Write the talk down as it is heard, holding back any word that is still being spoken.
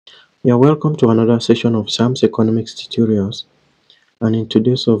Yeah, welcome to another session of Sam's Economics tutorials. And in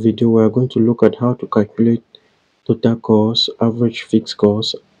today's video, we are going to look at how to calculate total cost, average fixed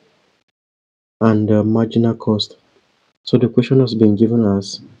cost, and marginal cost. So the question has been given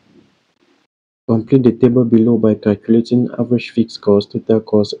as complete the table below by calculating average fixed cost, total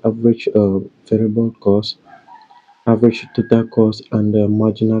cost, average variable cost, average total cost, and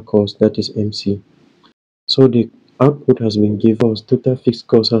marginal cost, that is MC. So the output has been given us, total fixed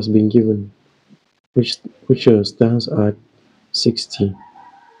cost has been given, which stands at 60.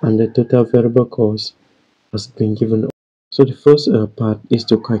 And the total variable cost has been given. So the first part is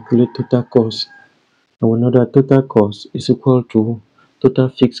to calculate total cost. And we know that total cost is equal to total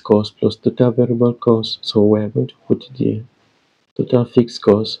fixed cost plus total variable cost. So we are going to put it here. Total fixed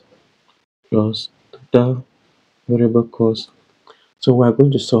cost plus total variable cost. So we are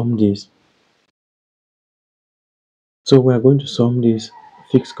going to sum this. So we are going to sum this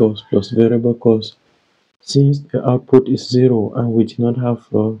fixed cost plus variable cost. Since the output is 0 and we do not have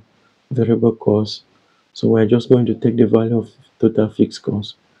a variable cost, so we're just going to take the value of total fixed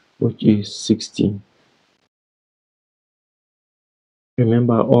cost, which is 60.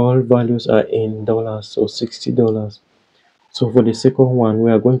 Remember, all values are in dollars, so $60. So for the second one, we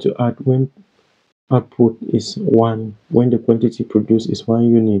are going to add when output is 1, when the quantity produced is 1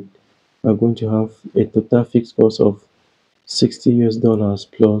 unit, we are going to have a total fixed cost of $60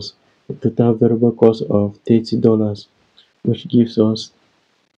 plus a total variable cost of $30, which gives us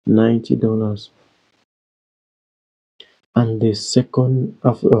 $90. And the second,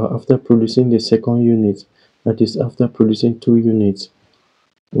 after producing the second unit, that is after producing 2 units,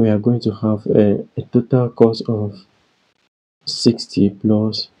 we are going to have a total cost of 60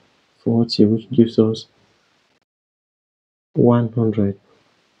 plus 40, which gives us 100.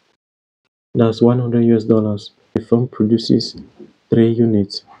 That's $100. The firm produces 3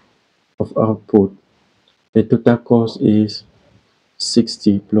 units of output. The total cost is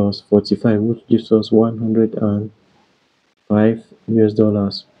 60 plus 45, which gives us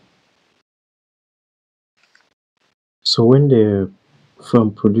 $105. So when the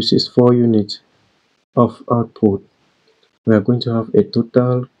firm produces 4 units of output, we are going to have a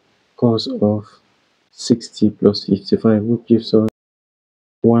total cost of 60 plus 55, which gives us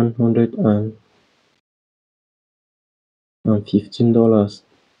 $115.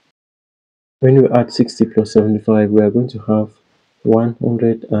 When we add 60 plus 75, we are going to have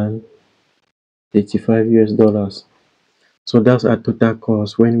 $185. So that's our total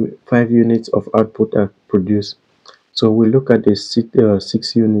cost when 5 units of output are produced. So we look at the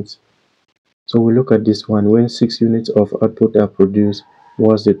 6 units. So we look at this one. When 6 units of output are produced,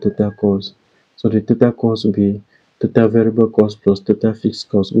 what's the total cost? So the total cost will be total variable cost plus total fixed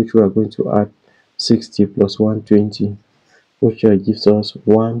cost, which we are going to add 60 plus 120, which gives us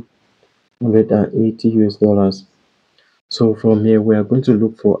 $180. So from here, we are going to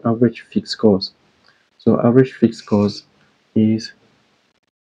look for average fixed cost. So average fixed cost is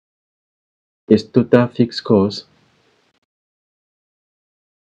total fixed cost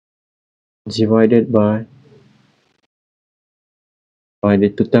divided by the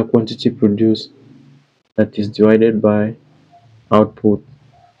total quantity produced, that is divided by output,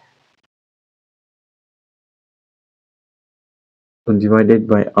 so divided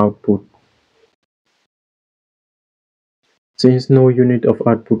by output. Since no unit of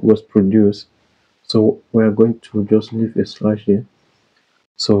output was produced, so we are going to just leave a slash here.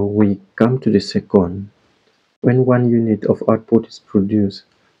 So we come to the second. When 1 unit of output is produced,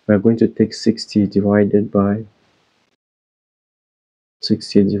 we are going to take 60 divided by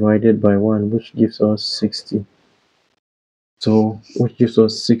 1, which gives us 60. So which gives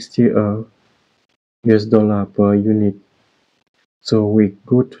us 60 US dollar per unit. So we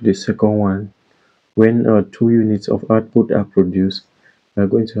go to the second one. When 2 units of output are produced, we are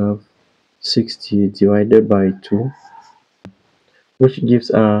going to have 60 divided by 2, which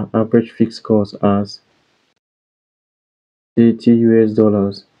gives our average fixed cost as 30 US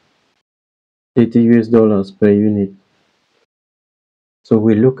dollars, per unit. So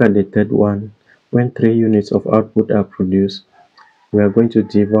we look at the third one. When 3 units of output are produced, we are going to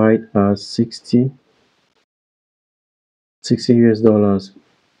divide our 60 US dollars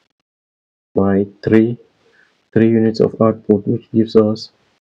by 3 units of output, which gives us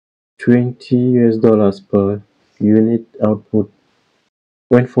 20 US dollars per unit output.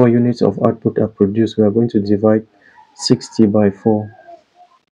 When 4 units of output are produced, we are going to divide 60 by 4.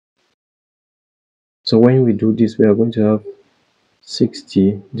 So when we do this, we are going to have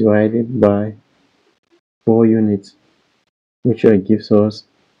 60 divided by 4 units, which gives us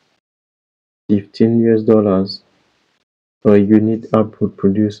 15 US dollars per unit output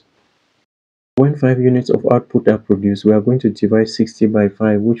produced. When 5 units of output are produced, we are going to divide 60 by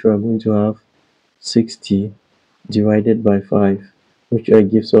 5, which we are going to have 60 divided by 5, which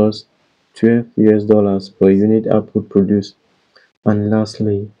gives us $12 per unit output produced. And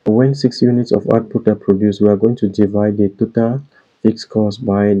lastly, when 6 units of output are produced, we are going to divide the total fixed cost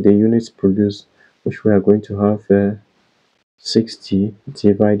by the units produced, which we are going to have 60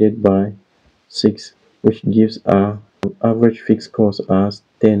 divided by 6, which gives our average fixed cost as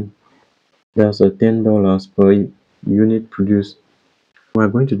 10. That's a $10 per unit produced. We are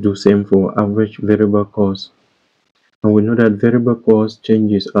going to do same for average variable cost. And we know that variable cost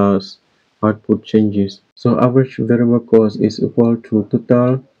changes as output changes. So average variable cost is equal to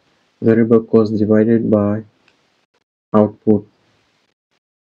total variable cost divided by output.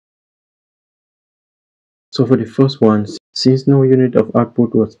 So for the first one, since no unit of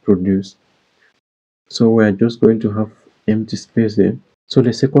output was produced, so we are just going to have empty space there. So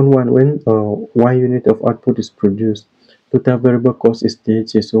the second one, when 1 unit of output is produced, total variable cost is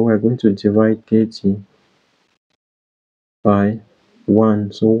 30. So we are going to divide 30 by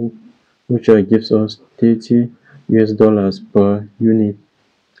 1. So which gives us $30 per unit.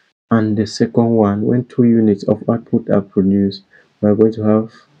 And the second one, when 2 units of output are produced, we are going to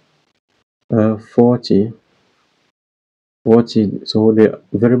have 40. So the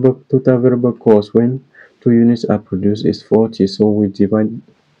total variable cost when 2 units are produced is 40. So we divide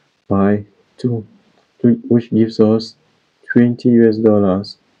by 2, which gives us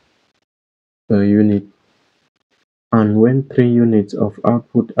 $20 per unit. And when 3 units of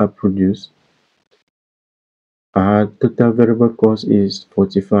output are produced, our total variable cost is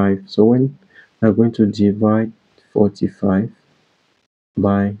 45. So when we are going to divide 45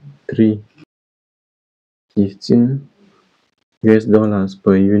 by 3, $15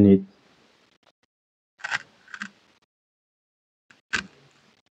 per unit.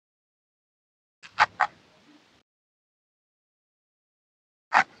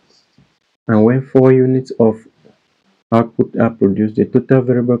 And when 4 units of output are produced, the total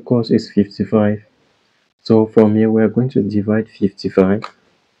variable cost is 55. So from here we are going to divide 55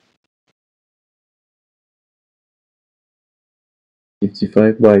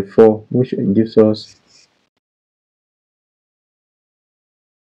 by 4, which gives us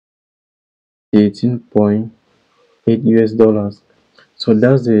 $18.8. So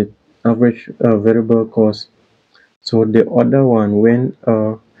that's the average variable cost. So the other one, when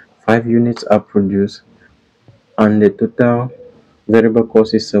 5 units are produced and the total variable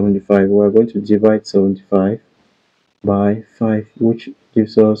cost is 75, we are going to divide 75 by 5, which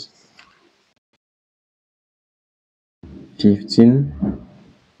gives us $15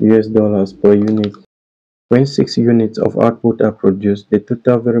 per unit. When 6 units of output are produced, the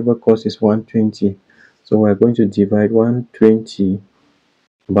total variable cost is 120. So we are going to divide 120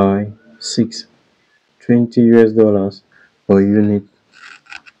 by 6, $20 per unit.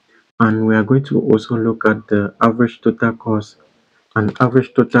 And we are going to also look at the average total cost. And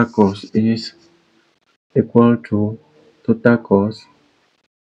average total cost is equal to total cost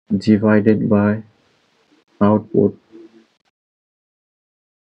divided by output.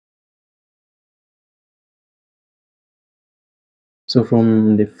 So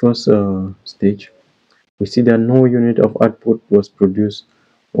from the first stage, we see that no unit of output was produced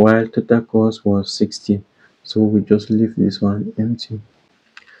while total cost was 60. So we just leave this one empty.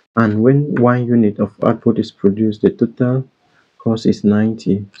 And when 1 unit of output is produced, the total cost is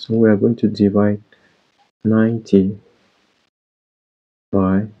 90. So we are going to divide 90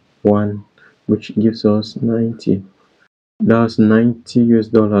 by 1, which gives us 90. That's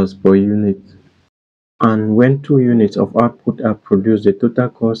 $90 per unit. And when 2 units of output are produced, the total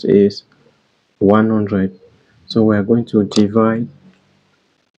cost is 100. So we are going to divide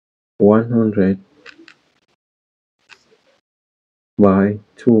 100 by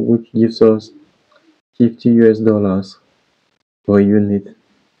 2, which gives us $50 per unit.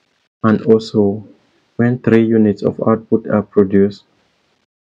 And also, when 3 units of output are produced,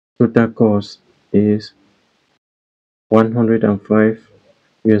 total cost is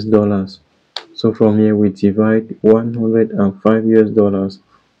 $105. So from here we divide $105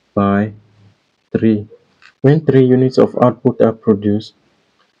 by 3. When 3 units of output are produced,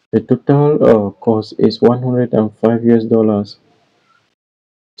 the total cost is $105.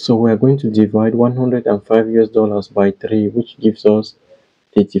 So we are going to divide $105 by 3, which gives us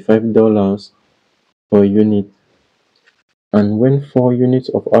 $85 per unit. And when 4 units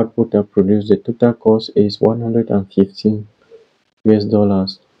of output are produced, the total cost is $115.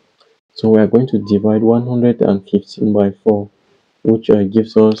 So we are going to divide 115 by 4, which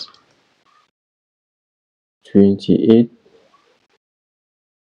gives us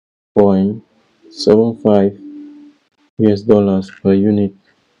 28.5 0.75 US dollars per unit.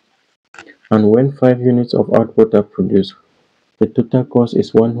 And when 5 units of output are produced, the total cost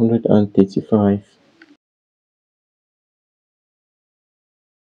is 135.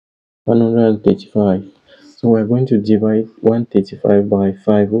 135. So we're going to divide 135 by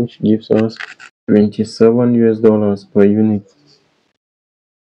 5, which gives us 27 US dollars per unit.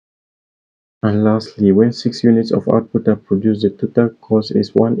 And lastly, when 6 units of output are produced, the total cost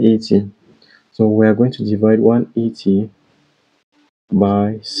is 180. So we are going to divide 180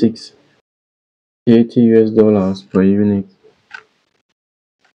 by 6, 80 US dollars per unit.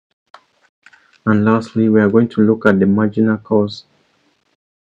 And lastly, we are going to look at the marginal cost.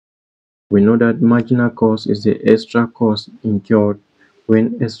 We know that marginal cost is the extra cost incurred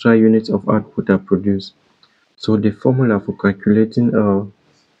when extra units of output are produced. So the formula for calculating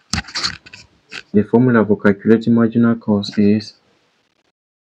marginal cost is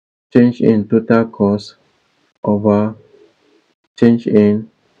change in total cost over change in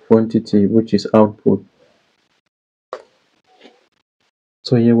quantity, which is output.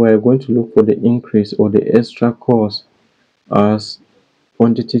 So here we are going to look for the increase or the extra cost as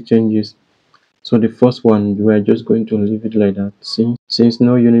quantity changes. So the first one, we are just going to leave it like that since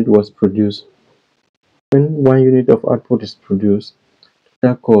no unit was produced. When 1 unit of output is produced,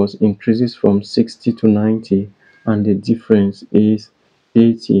 total cost increases from 60 to 90 and the difference is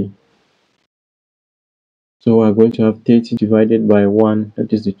 30. So we're going to have 30 divided by 1,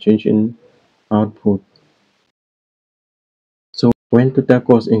 that is the change in output. So when total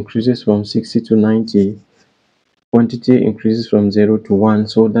cost increases from 60 to 90, quantity increases from 0 to 1,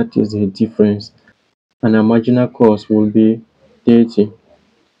 so that is the difference. And our marginal cost will be 30.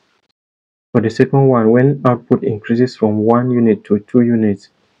 For the second one, when output increases from 1 unit to 2 units,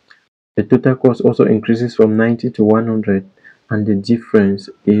 the total cost also increases from 90 to 100 and the difference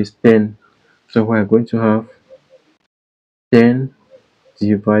is 10. So we're going to have 10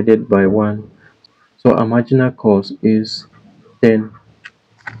 divided by 1. So our marginal cost is 10.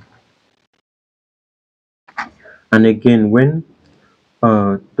 And again, when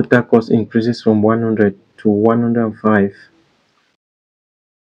total cost increases from 100 to 105,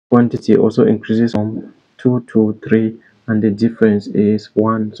 quantity also increases from 2 to 3 and the difference is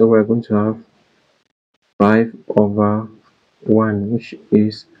 1. So we're going to have 5 over 1, which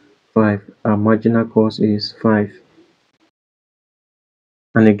is 5. Our marginal cost is 5.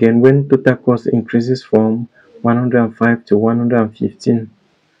 And again, when total cost increases from 105 to 115,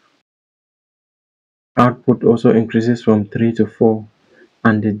 output also increases from 3 to 4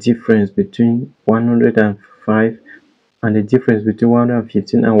 and the difference between 105 and the difference between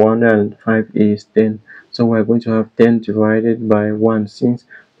 115 and 105 is 10. So we're going to have 10 divided by 1 since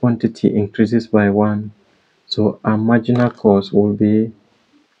quantity increases by 1. So our marginal cost will be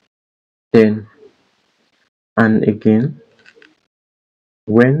 10. And again,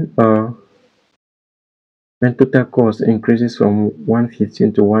 when total cost increases from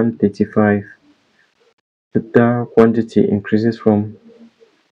 115 to 135, total quantity increases from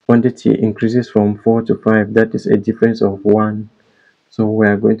 4 to 5. That is a difference of 1. So we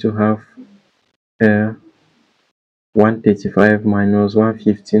are going to have 135 minus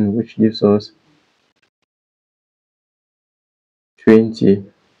 115, which gives us 20.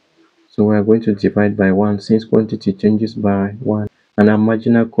 So we are going to divide by 1 since quantity changes by 1 and our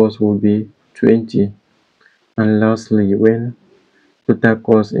marginal cost will be 20. And lastly, when total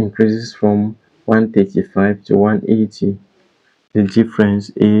cost increases from 135 to 180, the difference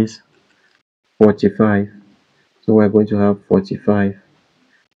is 45. So we're going to have 45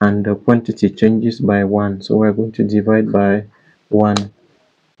 and the quantity changes by 1, so we're going to divide by 1,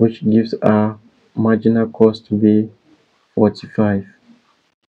 which gives our marginal cost to be 45.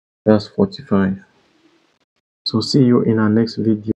 That's 45. So see you in our next video.